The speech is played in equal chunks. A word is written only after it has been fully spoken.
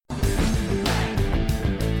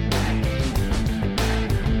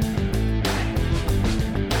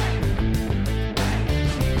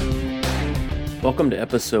Welcome to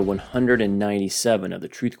episode 197 of the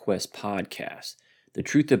Truth Quest podcast, the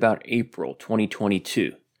truth about April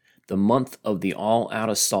 2022, the month of the all-out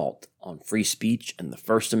assault on free speech and the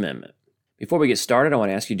First Amendment. Before we get started, I want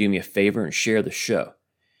to ask you to do me a favor and share the show.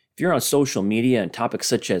 If you're on social media and topics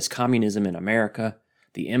such as communism in America,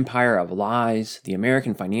 the empire of lies, the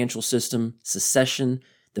American financial system, secession,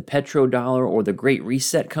 the petrodollar, or the Great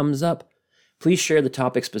Reset comes up, please share the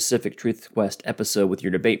topic-specific Truth Quest episode with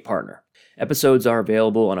your debate partner. Episodes are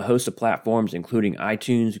available on a host of platforms including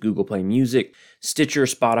iTunes, Google Play Music, Stitcher,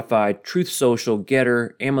 Spotify, Truth Social,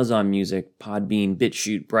 Getter, Amazon Music, Podbean,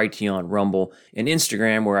 BitChute, Brighteon, Rumble, and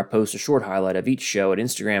Instagram, where I post a short highlight of each show at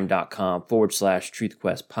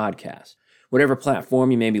instagram.com/TruthQuestPodcast. Whatever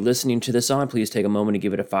platform you may be listening to this on, please take a moment to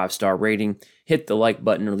give it a 5-star rating, hit the like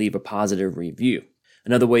button, or leave a positive review.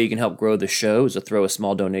 Another way you can help grow the show is to throw a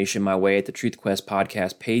small donation my way at the Truth Quest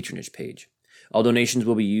podcast patronage page. All donations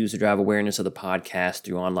will be used to drive awareness of the podcast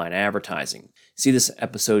through online advertising. See this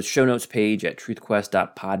episode's show notes page at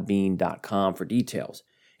truthquest.podbean.com for details.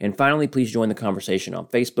 And finally, please join the conversation on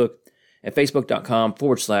Facebook at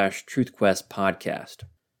facebook.com/truthquestpodcast.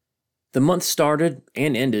 The month started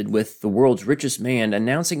and ended with the world's richest man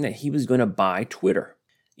announcing that he was going to buy Twitter.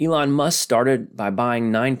 Elon Musk started by buying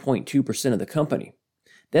 9.2% of the company.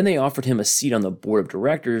 Then they offered him a seat on the board of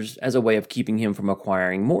directors as a way of keeping him from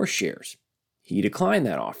acquiring more shares. He declined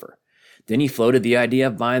that offer. Then he floated the idea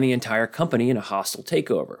of buying the entire company in a hostile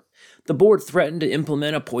takeover. The board threatened to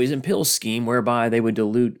implement a poison pill scheme whereby they would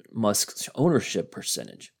dilute Musk's ownership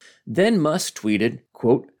percentage. Then Musk tweeted,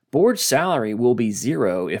 quote, "Board salary will be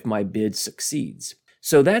zero if my bid succeeds."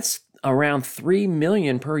 So that's around $3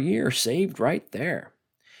 million per year saved right there.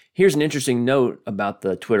 Here's an interesting note about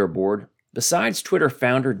the Twitter board. Besides Twitter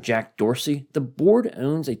founder Jack Dorsey, the board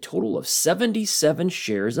owns a total of 77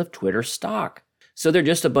 shares of Twitter stock. So they're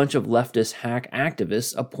just a bunch of leftist hack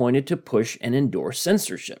activists appointed to push and endorse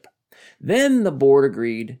censorship. Then the board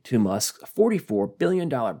agreed to Musk's $44 billion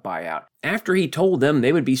buyout after he told them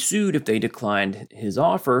they would be sued if they declined his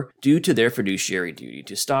offer due to their fiduciary duty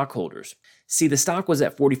to stockholders. See, the stock was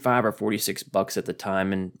at $45 or $46 at the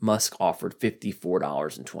time, and Musk offered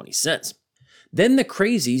 $54.20. Then the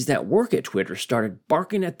crazies that work at Twitter started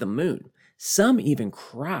barking at the moon. Some even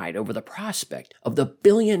cried over the prospect of the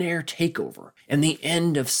billionaire takeover and the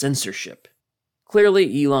end of censorship.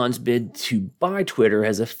 Clearly, Elon's bid to buy Twitter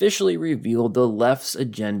has officially revealed the left's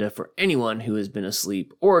agenda for anyone who has been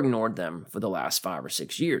asleep or ignored them for the last 5 or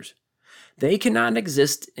 6 years. They cannot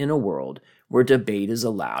exist in a world where debate is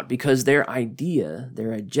allowed because their idea,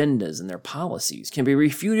 their agendas, and their policies can be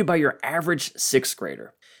refuted by your average 6th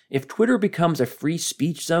grader. If Twitter becomes a free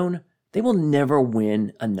speech zone, they will never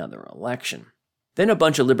win another election. Then a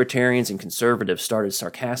bunch of libertarians and conservatives started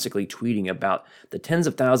sarcastically tweeting about the tens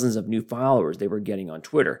of thousands of new followers they were getting on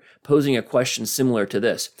Twitter, posing a question similar to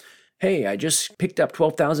this. "Hey, I just picked up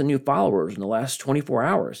 12,000 new followers in the last 24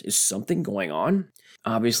 hours. Is something going on?"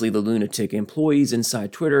 Obviously, the lunatic employees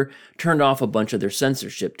inside Twitter turned off a bunch of their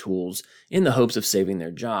censorship tools in the hopes of saving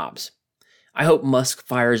their jobs. I hope Musk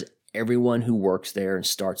fires everyone who works there and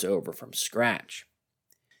starts over from scratch.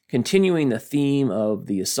 Continuing the theme of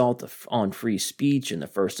the assault on free speech and the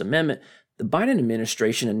First Amendment, the Biden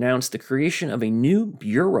administration announced the creation of a new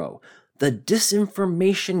bureau, the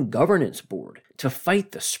Disinformation Governance Board, to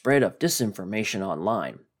fight the spread of disinformation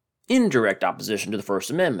online. In direct opposition to the First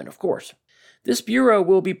Amendment, of course. This bureau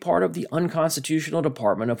will be part of the unconstitutional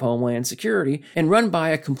Department of Homeland Security and run by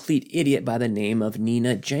a complete idiot by the name of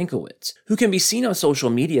Nina Jankowicz, who can be seen on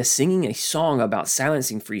social media singing a song about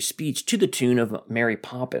silencing free speech to the tune of Mary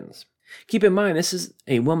Poppins. Keep in mind, this is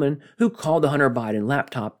a woman who called the Hunter Biden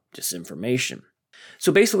laptop disinformation.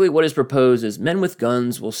 So basically what is proposed is men with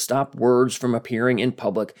guns will stop words from appearing in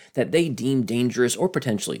public that they deem dangerous or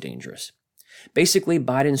potentially dangerous. Basically,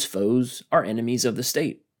 Biden's foes are enemies of the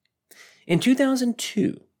state. In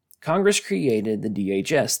 2002, Congress created the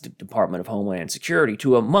DHS, the Department of Homeland Security,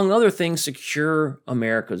 to, among other things, secure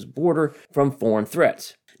America's border from foreign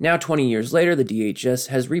threats. Now, 20 years later, the DHS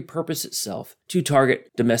has repurposed itself to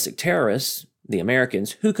target domestic terrorists, the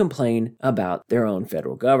Americans, who complain about their own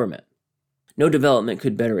federal government. No development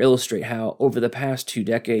could better illustrate how, over the past 2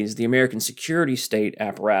 decades, the American security state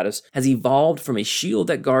apparatus has evolved from a shield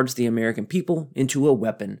that guards the American people into a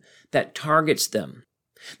weapon that targets them.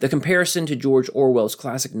 The comparison to George Orwell's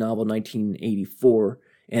classic novel 1984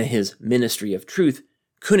 and his Ministry of Truth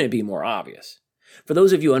couldn't be more obvious. For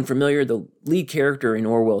those of you unfamiliar, the lead character in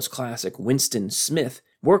Orwell's classic, Winston Smith,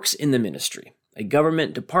 works in the ministry. a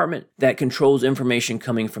government department that controls information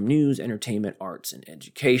coming from news, entertainment, arts, and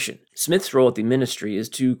education. Smith's role at the ministry is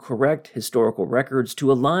to correct historical records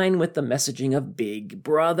to align with the messaging of Big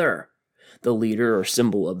Brother, the leader or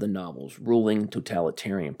symbol of the novel's ruling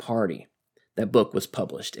totalitarian party. That book was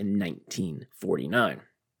published in 1949.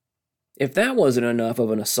 If that wasn't enough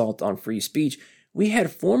of an assault on free speech, we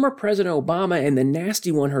had former President Obama and the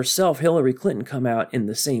nasty one herself, Hillary Clinton, come out in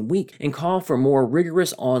the same week and call for more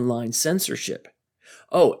rigorous online censorship.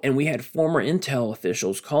 Oh, and we had former Intel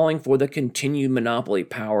officials calling for the continued monopoly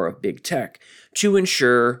power of big tech to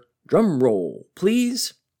ensure, drum roll,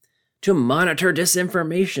 please, to monitor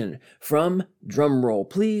disinformation from, drum roll,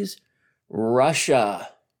 please, Russia.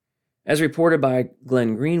 As reported by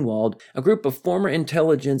Glenn Greenwald, a group of former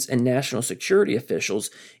intelligence and national security officials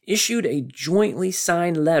issued a jointly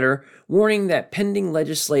signed letter warning that pending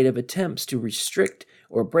legislative attempts to restrict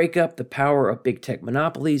or break up the power of big tech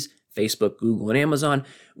monopolies, Facebook, Google, and Amazon,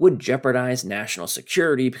 would jeopardize national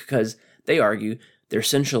security because, they argue, their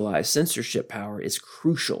centralized censorship power is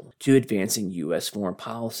crucial to advancing U.S. foreign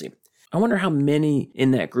policy. I wonder how many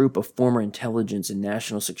in that group of former intelligence and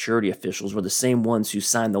national security officials were the same ones who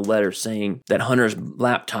signed the letter saying that Hunter's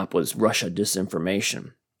laptop was Russia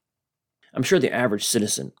disinformation. I'm sure the average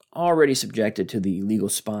citizen, already subjected to the illegal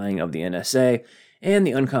spying of the NSA and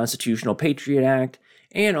the unconstitutional Patriot Act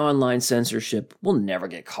and online censorship, will never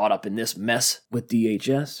get caught up in this mess with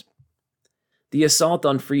DHS. The assault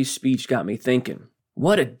on free speech got me thinking,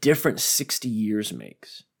 what a difference 60 years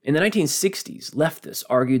makes. In the 1960s, leftists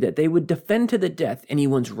argued that they would defend to the death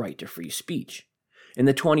anyone's right to free speech. In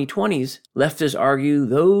the 2020s, leftists argue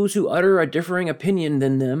those who utter a differing opinion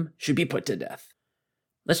than them should be put to death.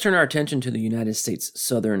 Let's turn our attention to the United States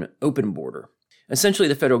southern open border. Essentially,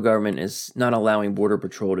 the federal government is not allowing Border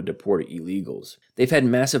Patrol to deport illegals. They've had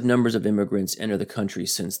massive numbers of immigrants enter the country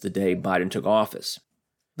since the day Biden took office.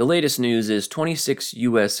 The latest news is 26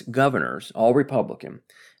 U.S. governors, all Republican,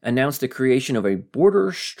 announced the creation of a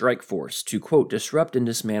border strike force to, quote, disrupt and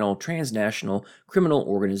dismantle transnational criminal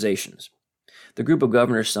organizations. The group of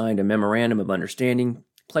governors signed a memorandum of understanding,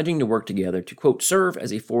 pledging to work together to, quote, serve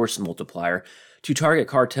as a force multiplier to target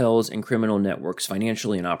cartels and criminal networks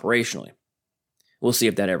financially and operationally. We'll see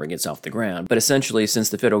if that ever gets off the ground. But essentially, since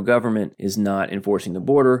the federal government is not enforcing the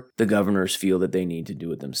border, the governors feel that they need to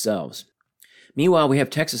do it themselves. Meanwhile, we have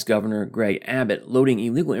Texas Governor Greg Abbott loading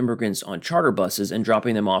illegal immigrants on charter buses and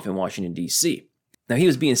dropping them off in Washington, D.C. Now, he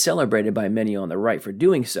was being celebrated by many on the right for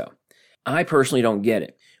doing so. I personally don't get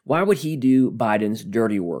it. Why would he do Biden's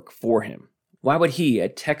dirty work for him? Why would he,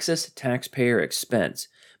 at Texas taxpayer expense,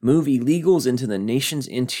 move illegals into the nation's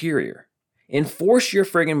interior? Enforce your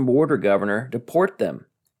friggin' border, Governor. Deport them.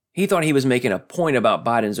 He thought he was making a point about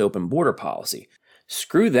Biden's open border policy.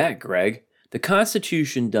 Screw that, Greg. The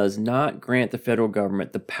Constitution does not grant the federal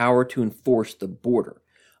government the power to enforce the border,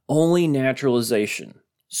 only naturalization.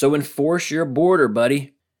 So enforce your border,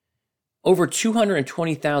 buddy. Over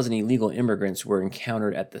 220,000 illegal immigrants were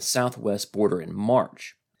encountered at the southwest border in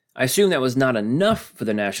March. I assume that was not enough for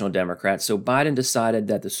the National Democrats, so Biden decided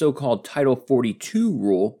that the so-called Title 42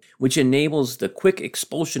 rule, which enables the quick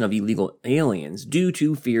expulsion of illegal aliens due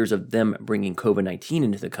to fears of them bringing COVID-19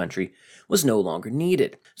 into the country, was no longer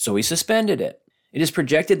needed, so he suspended it. It is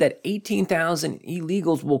projected that 18,000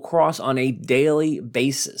 illegals will cross on a daily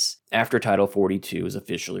basis after Title 42 is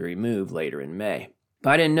officially removed later in May.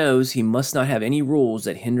 Biden knows he must not have any rules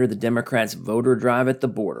that hinder the Democrats' voter drive at the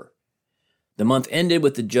border. The month ended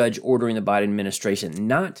with the judge ordering the Biden administration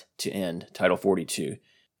not to end Title 42.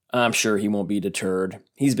 I'm sure he won't be deterred.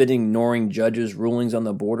 He's been ignoring judges' rulings on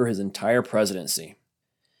the border his entire presidency.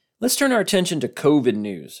 Let's turn our attention to COVID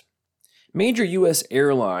news. Major U.S.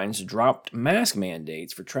 airlines dropped mask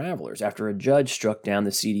mandates for travelers after a judge struck down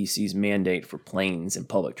the CDC's mandate for planes and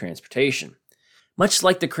public transportation. Much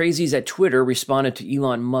like the crazies at Twitter responded to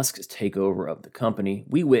Elon Musk's takeover of the company,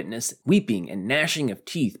 we witnessed weeping and gnashing of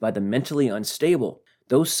teeth by the mentally unstable,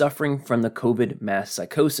 those suffering from the COVID mass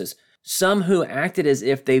psychosis, some who acted as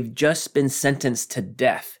if they've just been sentenced to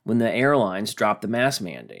death when the airlines dropped the mask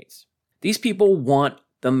mandates. These people want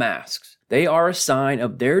the masks. They are a sign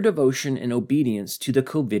of their devotion and obedience to the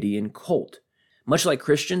COVIDian cult. Much like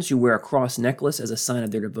Christians who wear a cross necklace as a sign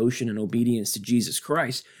of their devotion and obedience to Jesus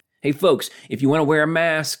Christ, hey folks, if you want to wear a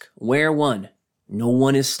mask, wear one. No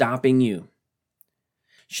one is stopping you.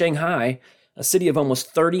 Shanghai, a city of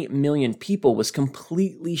almost 30 million people, was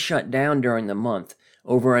completely shut down during the month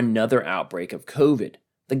over another outbreak of COVID.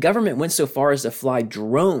 The government went so far as to fly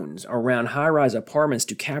drones around high-rise apartments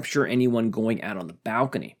to capture anyone going out on the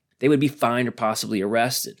balcony. They would be fined or possibly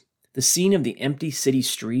arrested. The scene of the empty city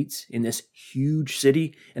streets in this huge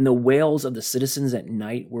city and the wails of the citizens at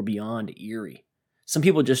night were beyond eerie. Some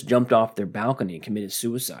people just jumped off their balcony and committed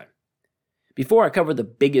suicide. Before I cover the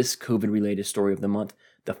biggest COVID-related story of the month,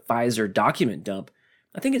 the Pfizer document dump,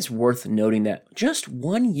 I think it's worth noting that just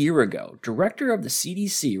 1 year ago, Director of the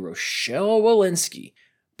CDC, Rochelle Walensky,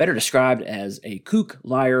 better described as a kook,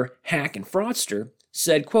 liar, hack, and fraudster,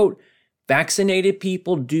 said, quote, "Vaccinated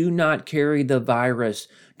people do not carry the virus,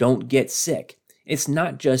 don't get sick. It's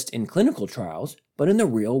not just in clinical trials, but in the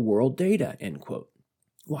real world data," end quote.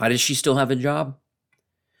 Why does she still have a job?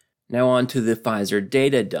 Now on to the Pfizer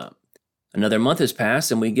data dump. Another month has passed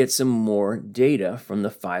and we get some more data from the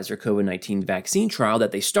Pfizer COVID-19 vaccine trial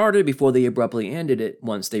that they started before they abruptly ended it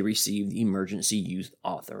once they received emergency use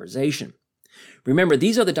authorization. Remember,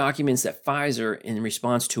 these are the documents that Pfizer, in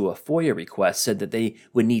response to a FOIA request, said that they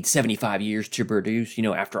would need 75 years to produce,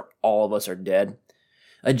 after all of us are dead.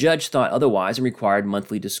 A judge thought otherwise and required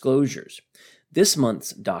monthly disclosures. This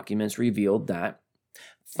month's documents revealed that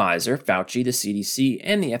Pfizer, Fauci, the CDC,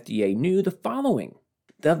 and the FDA knew the following.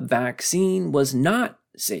 The vaccine was not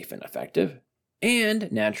safe and effective,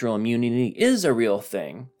 and natural immunity is a real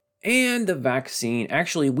thing, and the vaccine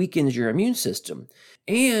actually weakens your immune system,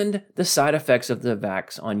 and the side effects of the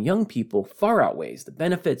vax on young people far outweighs the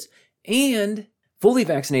benefits, and fully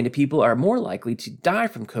vaccinated people are more likely to die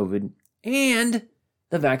from COVID, and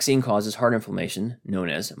the vaccine causes heart inflammation known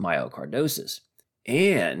as myocardosis.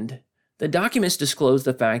 And the documents disclose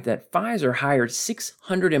the fact that Pfizer hired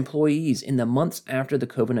 600 employees in the months after the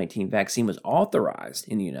COVID-19 vaccine was authorized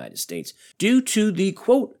in the United States due to the,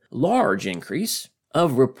 quote, large increase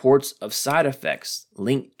of reports of side effects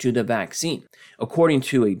linked to the vaccine. According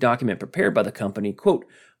to a document prepared by the company, quote,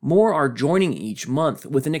 more are joining each month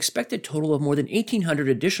with an expected total of more than 1,800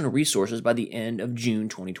 additional resources by the end of June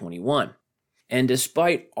 2021. And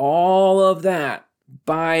despite all of that,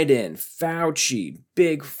 Biden, Fauci,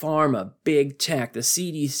 Big Pharma, Big Tech, the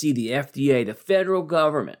CDC, the FDA, the federal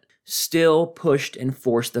government still pushed and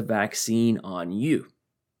forced the vaccine on you.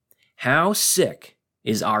 How sick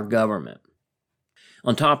is our government?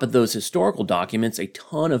 On top of those historical documents, a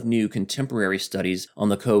ton of new contemporary studies on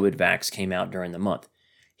the COVID vax came out during the month.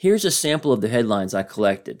 Here's a sample of the headlines I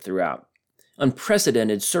collected throughout.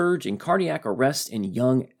 Unprecedented surge in cardiac arrest in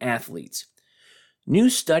young athletes.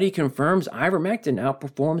 New study confirms ivermectin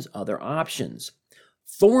outperforms other options.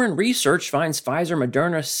 Foreign research finds Pfizer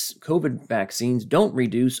Moderna COVID vaccines don't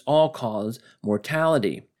reduce all-cause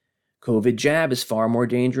mortality. COVID jab is far more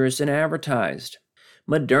dangerous than advertised.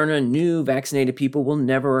 Moderna knew vaccinated people will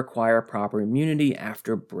never acquire proper immunity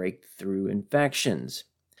after breakthrough infections.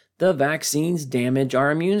 The vaccines damage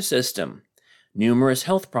our immune system. Numerous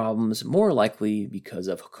health problems more likely because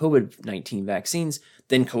of COVID-19 vaccines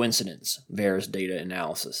than coincidence, VAERS data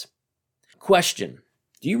analysis. Question: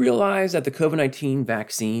 do you realize that the COVID-19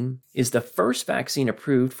 vaccine is the first vaccine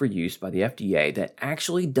approved for use by the FDA that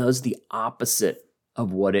actually does the opposite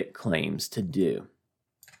of what it claims to do?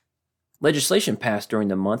 Legislation passed during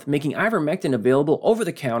the month making ivermectin available over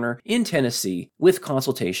the counter in Tennessee with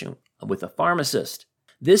consultation with a pharmacist.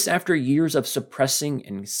 This after years of suppressing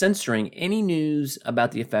and censoring any news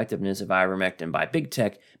about the effectiveness of ivermectin by Big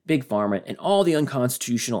Tech, Big Pharma, and all the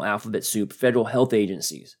unconstitutional alphabet soup federal health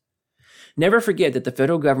agencies. Never forget that the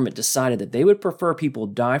federal government decided that they would prefer people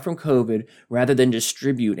die from COVID rather than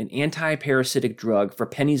distribute an anti-parasitic drug for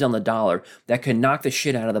pennies on the dollar that could knock the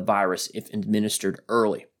shit out of the virus if administered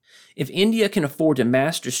early. If India can afford to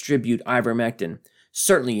mass distribute ivermectin,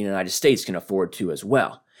 certainly the United States can afford to as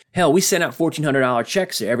well. Hell, we sent out $1,400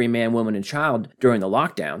 checks to every man, woman, and child during the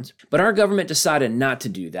lockdowns, but our government decided not to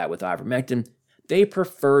do that with ivermectin. They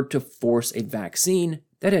preferred to force a vaccine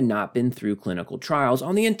that had not been through clinical trials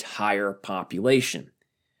on the entire population.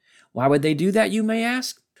 Why would they do that, you may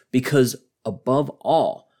ask? Because above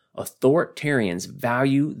all, authoritarians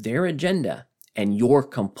value their agenda and your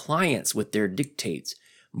compliance with their dictates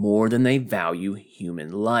more than they value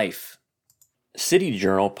human life. City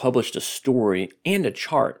Journal published a story and a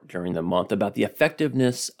chart during the month about the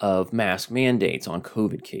effectiveness of mask mandates on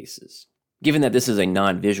COVID cases. Given that this is a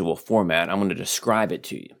non-visual format, I'm going to describe it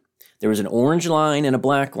to you. There is an orange line and a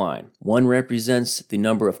black line. One represents the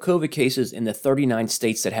number of COVID cases in the 39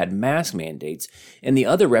 states that had mask mandates, and the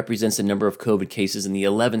other represents the number of COVID cases in the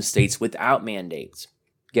 11 states without mandates.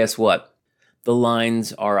 Guess what? The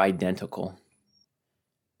lines are identical.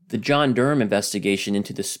 The John Durham investigation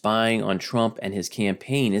into the spying on Trump and his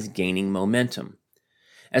campaign is gaining momentum.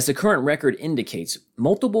 As the current record indicates,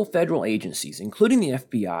 multiple federal agencies, including the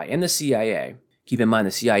FBI and the CIA, keep in mind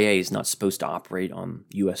the CIA is not supposed to operate on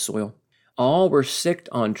U.S. soil, All were sicked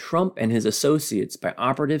on Trump and his associates by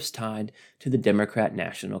operatives tied to the Democrat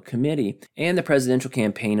National Committee and the presidential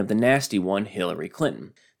campaign of the nasty one, Hillary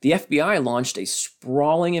Clinton. The FBI launched a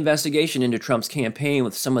sprawling investigation into Trump's campaign,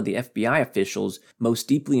 with some of the FBI officials most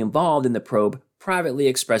deeply involved in the probe privately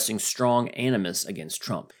expressing strong animus against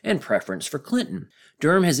Trump and preference for Clinton.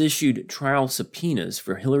 Durham has issued trial subpoenas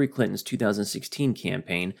for Hillary Clinton's 2016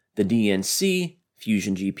 campaign, the DNC,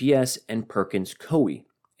 Fusion GPS, and Perkins Coie,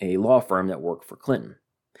 a law firm that worked for Clinton.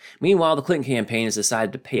 Meanwhile, the Clinton campaign has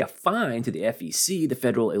decided to pay a fine to the FEC, the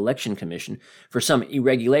Federal Election Commission, for some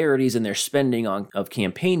irregularities in their spending of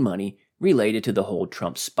campaign money related to the whole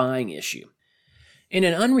Trump spying issue. In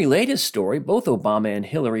an unrelated story, both Obama and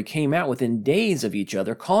Hillary came out within days of each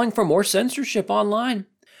other calling for more censorship online.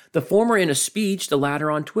 The former in a speech, the latter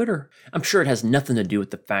on Twitter. I'm sure it has nothing to do with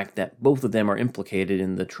the fact that both of them are implicated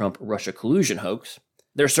in the Trump-Russia collusion hoax.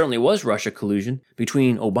 There certainly was Russia collusion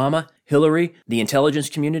between Obama, Hillary, the intelligence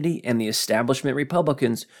community, and the establishment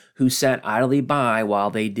Republicans who sat idly by while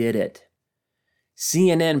they did it.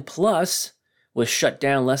 CNN Plus was shut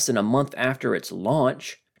down less than a month after its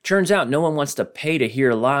launch. Turns out no one wants to pay to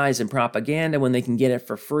hear lies and propaganda when they can get it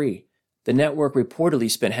for free. The network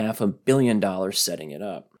reportedly spent $500 million setting it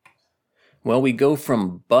up. Well, we go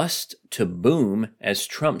from bust to boom as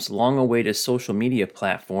Trump's long-awaited social media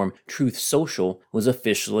platform, Truth Social, was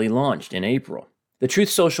officially launched in April. The Truth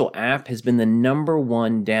Social app has been the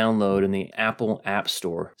 #1 download in the Apple App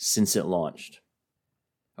Store since it launched.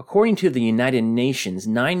 According to the United Nations,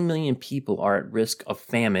 9 million people are at risk of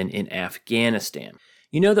famine in Afghanistan.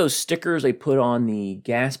 You know those stickers they put on the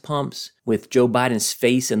gas pumps with Joe Biden's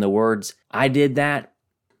face and the words, "I did that"?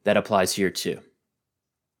 That applies here too.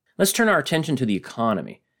 Let's turn our attention to the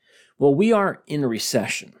economy. Well, we are in a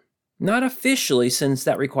recession. Not officially, since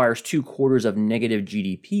that requires 2 quarters of negative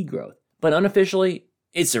GDP growth, but unofficially,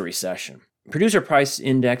 it's a recession. Producer price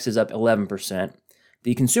index is up 11%.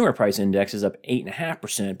 The consumer price index is up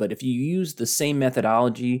 8.5%, but if you use the same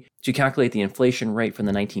methodology to calculate the inflation rate from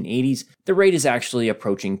the 1980s, the rate is actually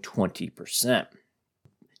approaching 20%.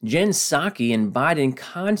 Jen Psaki and Biden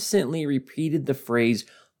constantly repeated the phrase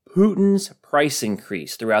Putin's price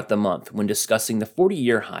increase throughout the month when discussing the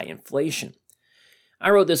 40-year high inflation. I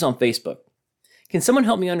wrote this on Facebook. Can someone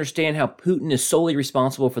help me understand how Putin is solely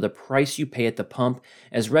responsible for the price you pay at the pump,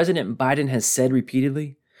 as President Biden has said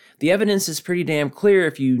repeatedly? The evidence is pretty damn clear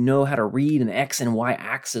if you know how to read an X and Y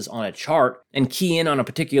axis on a chart and key in on a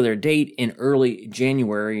particular date in early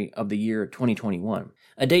January of the year 2021,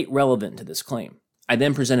 a date relevant to this claim. I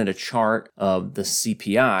then presented a chart of the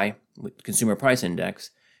CPI, Consumer Price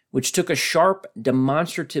Index, which took a sharp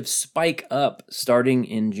demonstrative spike up starting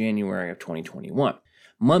in January of 2021.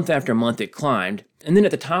 Month after month it climbed, and then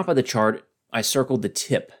at the top of the chart, I circled the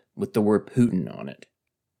tip with the word Putin on it.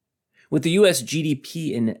 With the US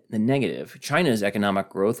GDP in the negative, China's economic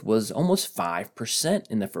growth was almost 5%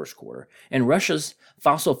 in the first quarter, and Russia's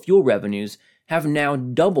fossil fuel revenues have now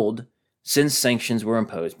doubled since sanctions were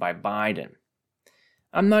imposed by Biden.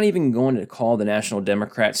 I'm not even going to call the National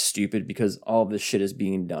Democrats stupid, because all of this shit is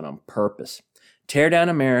being done on purpose. Tear down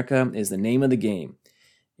America is the name of the game.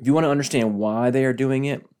 If you want to understand why they are doing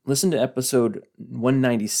it, listen to episode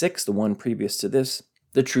 196, the one previous to this,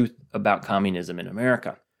 The Truth About Communism in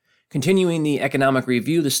America. Continuing the economic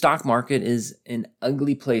review, the stock market is an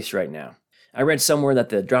ugly place right now. I read somewhere that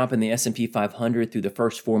the drop in the S&P 500 through the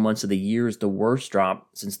first 4 months of the year is the worst drop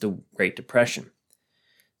since the Great Depression.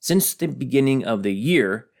 Since the beginning of the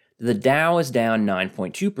year, the Dow is down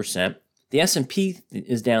 9.2%, the S&P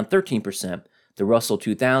is down 13%, the Russell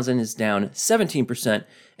 2000 is down 17%,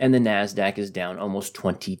 and the NASDAQ is down almost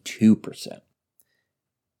 22%.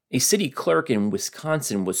 A city clerk in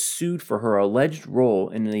Wisconsin was sued for her alleged role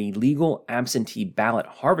in an illegal absentee ballot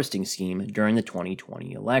harvesting scheme during the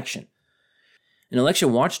 2020 election. An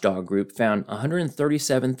election watchdog group found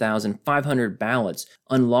 137,500 ballots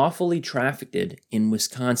unlawfully trafficked in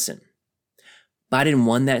Wisconsin. Biden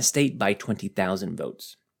won that state by 20,000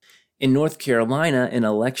 votes. In North Carolina, an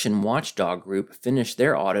election watchdog group finished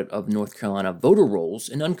their audit of North Carolina voter rolls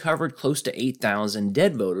and uncovered close to 8,000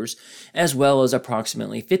 dead voters, as well as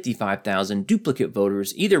approximately 55,000 duplicate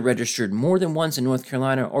voters either registered more than once in North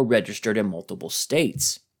Carolina or registered in multiple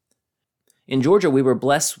states. In Georgia, we were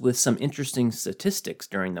blessed with some interesting statistics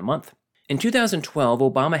during the month. In 2012,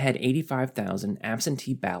 Obama had 85,000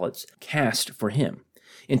 absentee ballots cast for him.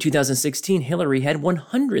 In 2016, Hillary had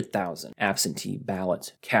 100,000 absentee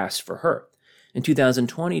ballots cast for her. In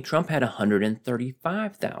 2020, Trump had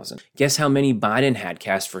 135,000. Guess how many Biden had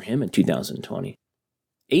cast for him in 2020?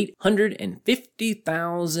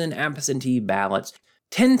 850,000 absentee ballots,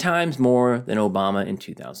 10 times more than Obama in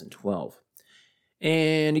 2012.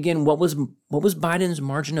 And again, what was Biden's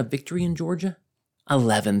margin of victory in Georgia?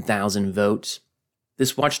 11,000 votes.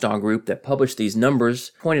 This watchdog group that published these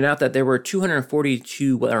numbers pointed out that there were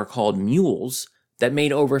 242 what are called mules that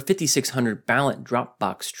made over 5,600 ballot drop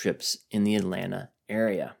box trips in the Atlanta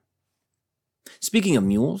area. Speaking of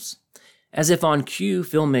mules, as if on cue,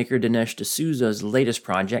 filmmaker Dinesh D'Souza's latest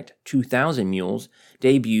project, 2,000 Mules,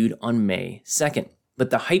 debuted on May 2nd,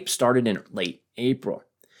 but the hype started in late April.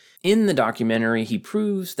 In the documentary, he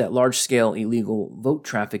proves that large-scale illegal vote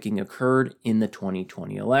trafficking occurred in the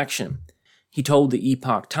 2020 election. He told the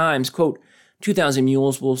Epoch Times, quote, 2,000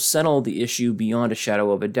 Mules will settle the issue beyond a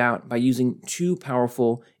shadow of a doubt by using two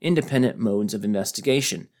powerful, independent modes of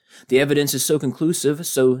investigation. The evidence is so conclusive,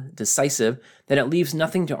 so decisive, that it leaves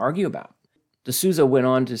nothing to argue about. D'Souza went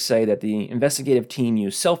on to say that the investigative team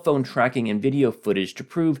used cell phone tracking and video footage to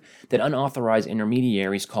prove that unauthorized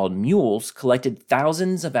intermediaries called mules collected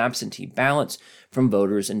thousands of absentee ballots from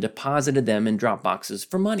voters and deposited them in drop boxes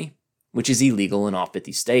for money, which is illegal in all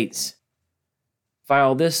 50 states.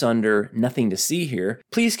 File this under nothing to see here.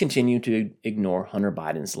 Please continue to ignore Hunter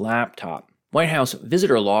Biden's laptop. White House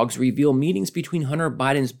visitor logs reveal meetings between Hunter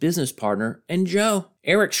Biden's business partner and Joe.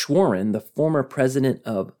 Eric Schwerin, the former president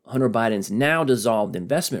of Hunter Biden's now dissolved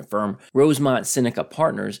investment firm, Rosemont Seneca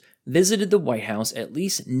Partners, visited the White House at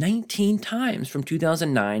least 19 times from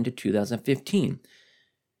 2009 to 2015.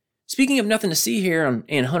 Speaking of nothing to see here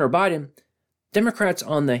and Hunter Biden, Democrats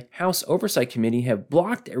on the House Oversight Committee have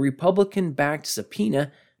blocked a Republican-backed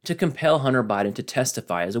subpoena to compel Hunter Biden to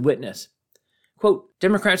testify as a witness. Quote,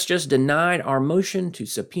 Democrats just denied our motion to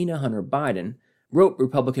subpoena Hunter Biden, wrote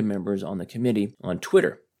Republican members on the committee on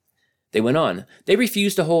Twitter. They went on, they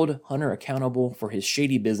refuse to hold Hunter accountable for his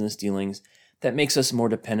shady business dealings that makes us more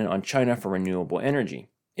dependent on China for renewable energy.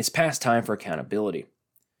 It's past time for accountability.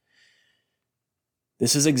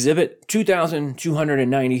 This is Exhibit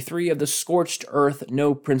 2293 of the Scorched Earth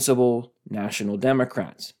No Principle National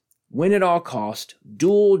Democrats. Win at all cost,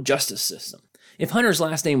 dual justice system. If Hunter's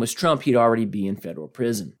last name was Trump, he'd already be in federal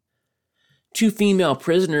prison. 2 female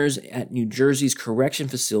prisoners at New Jersey's correction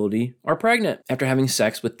facility are pregnant after having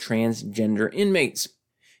sex with transgender inmates.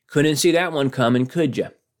 Couldn't see that one coming, could ya?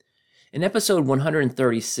 In episode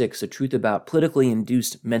 136, The Truth About Politically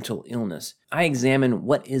Induced Mental Illness, I examine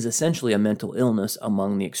what is essentially a mental illness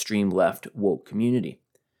among the extreme left woke community.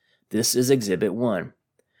 This is Exhibit 1.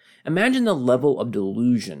 Imagine the level of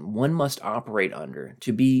delusion one must operate under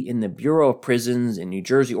to be in the Bureau of Prisons in New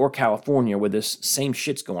Jersey or California where this same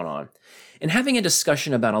shit's going on, and having a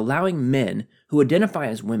discussion about allowing men who identify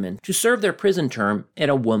as women to serve their prison term at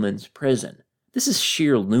a woman's prison. This is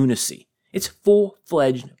sheer lunacy. It's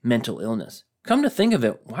full-fledged mental illness. Come to think of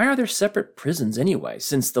it, why are there separate prisons anyway,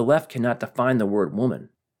 since the left cannot define the word woman?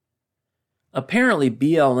 Apparently,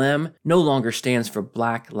 BLM no longer stands for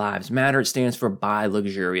Black Lives Matter, it stands for Buy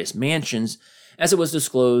Luxurious Mansions, as it was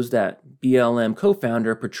disclosed that BLM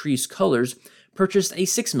co-founder Patrisse Cullors purchased a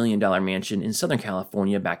 $6 million mansion in Southern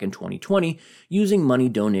California back in 2020 using money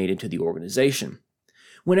donated to the organization.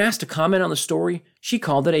 When asked to comment on the story, she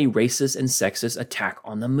called it a racist and sexist attack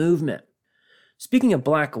on the movement. Speaking of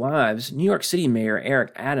Black lives, New York City Mayor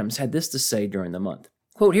Eric Adams had this to say during the month.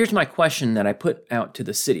 Quote, here's my question that I put out to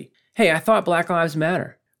the city. Hey, I thought Black Lives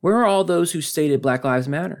Matter. Where are all those who stated Black Lives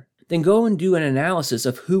Matter? Then go and do an analysis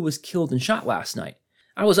of who was killed and shot last night.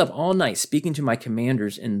 I was up all night speaking to my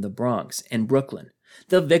commanders in the Bronx and Brooklyn.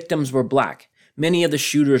 The victims were Black. Many of the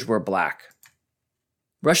shooters were Black.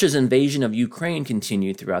 Russia's invasion of Ukraine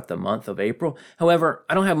continued throughout the month of April. However,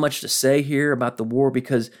 I don't have much to say here about the war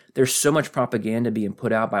because there's so much propaganda being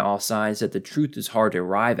put out by all sides that the truth is hard to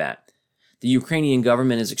arrive at. The Ukrainian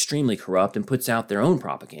government is extremely corrupt and puts out their own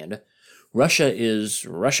propaganda. Russia is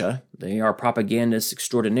Russia. They are propagandists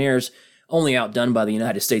extraordinaires, only outdone by the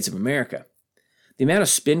United States of America. The amount of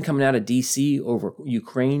spin coming out of D.C. over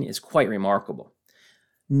Ukraine is quite remarkable.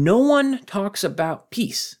 No one talks about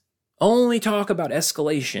peace. Only talk about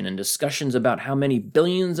escalation and discussions about how many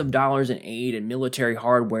billions of dollars in aid and military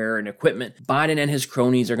hardware and equipment Biden and his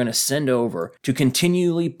cronies are going to send over to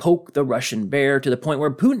continually poke the Russian bear to the point where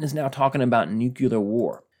Putin is now talking about nuclear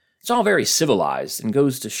war. It's all very civilized and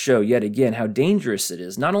goes to show yet again how dangerous it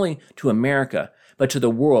is, not only to America, but to the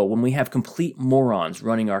world when we have complete morons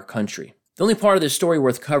running our country. The only part of this story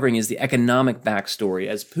worth covering is the economic backstory,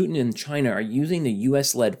 as Putin and China are using the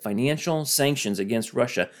U.S.-led financial sanctions against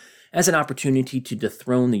Russia as an opportunity to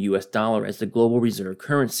dethrone the U.S. dollar as the global reserve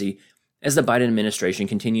currency as the Biden administration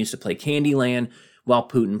continues to play Candyland while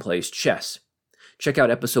Putin plays chess. Check out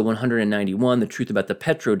episode 191, The Truth About the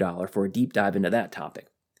Petrodollar, for a deep dive into that topic.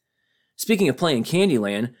 Speaking of playing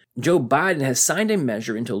Candyland, Joe Biden has signed a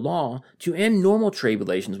measure into law to end normal trade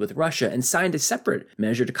relations with Russia and signed a separate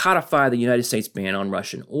measure to codify the United States ban on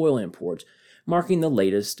Russian oil imports, marking the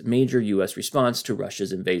latest major U.S. response to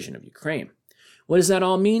Russia's invasion of Ukraine. What does that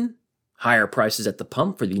all mean? Higher prices at the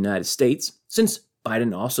pump for the United States, since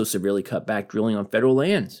Biden also severely cut back drilling on federal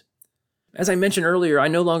lands. As I mentioned earlier, I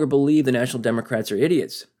no longer believe the National Democrats are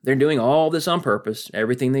idiots. They're doing all this on purpose.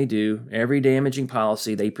 Everything they do, every damaging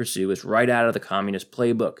policy they pursue is right out of the communist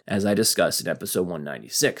playbook, as I discussed in episode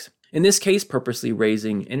 196. In this case, purposely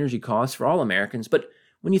raising energy costs for all Americans, but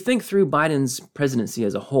when you think through Biden's presidency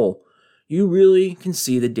as a whole, you really can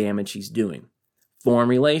see the damage he's doing. Foreign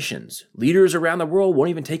relations. Leaders around the world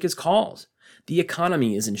won't even take his calls. The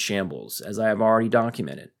economy is in shambles, as I have already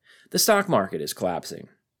documented. The stock market is collapsing.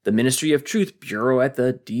 The Ministry of Truth Bureau at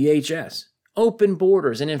the DHS. Open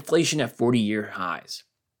borders and inflation at 40-year highs.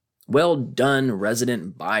 Well done,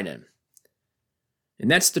 Resident Biden. And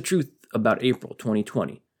that's the truth about April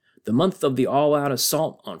 2020, the month of the all-out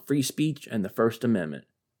assault on free speech and the First Amendment.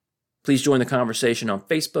 Please join the conversation on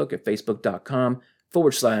Facebook at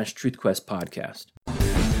facebook.com/TruthQuest Podcast.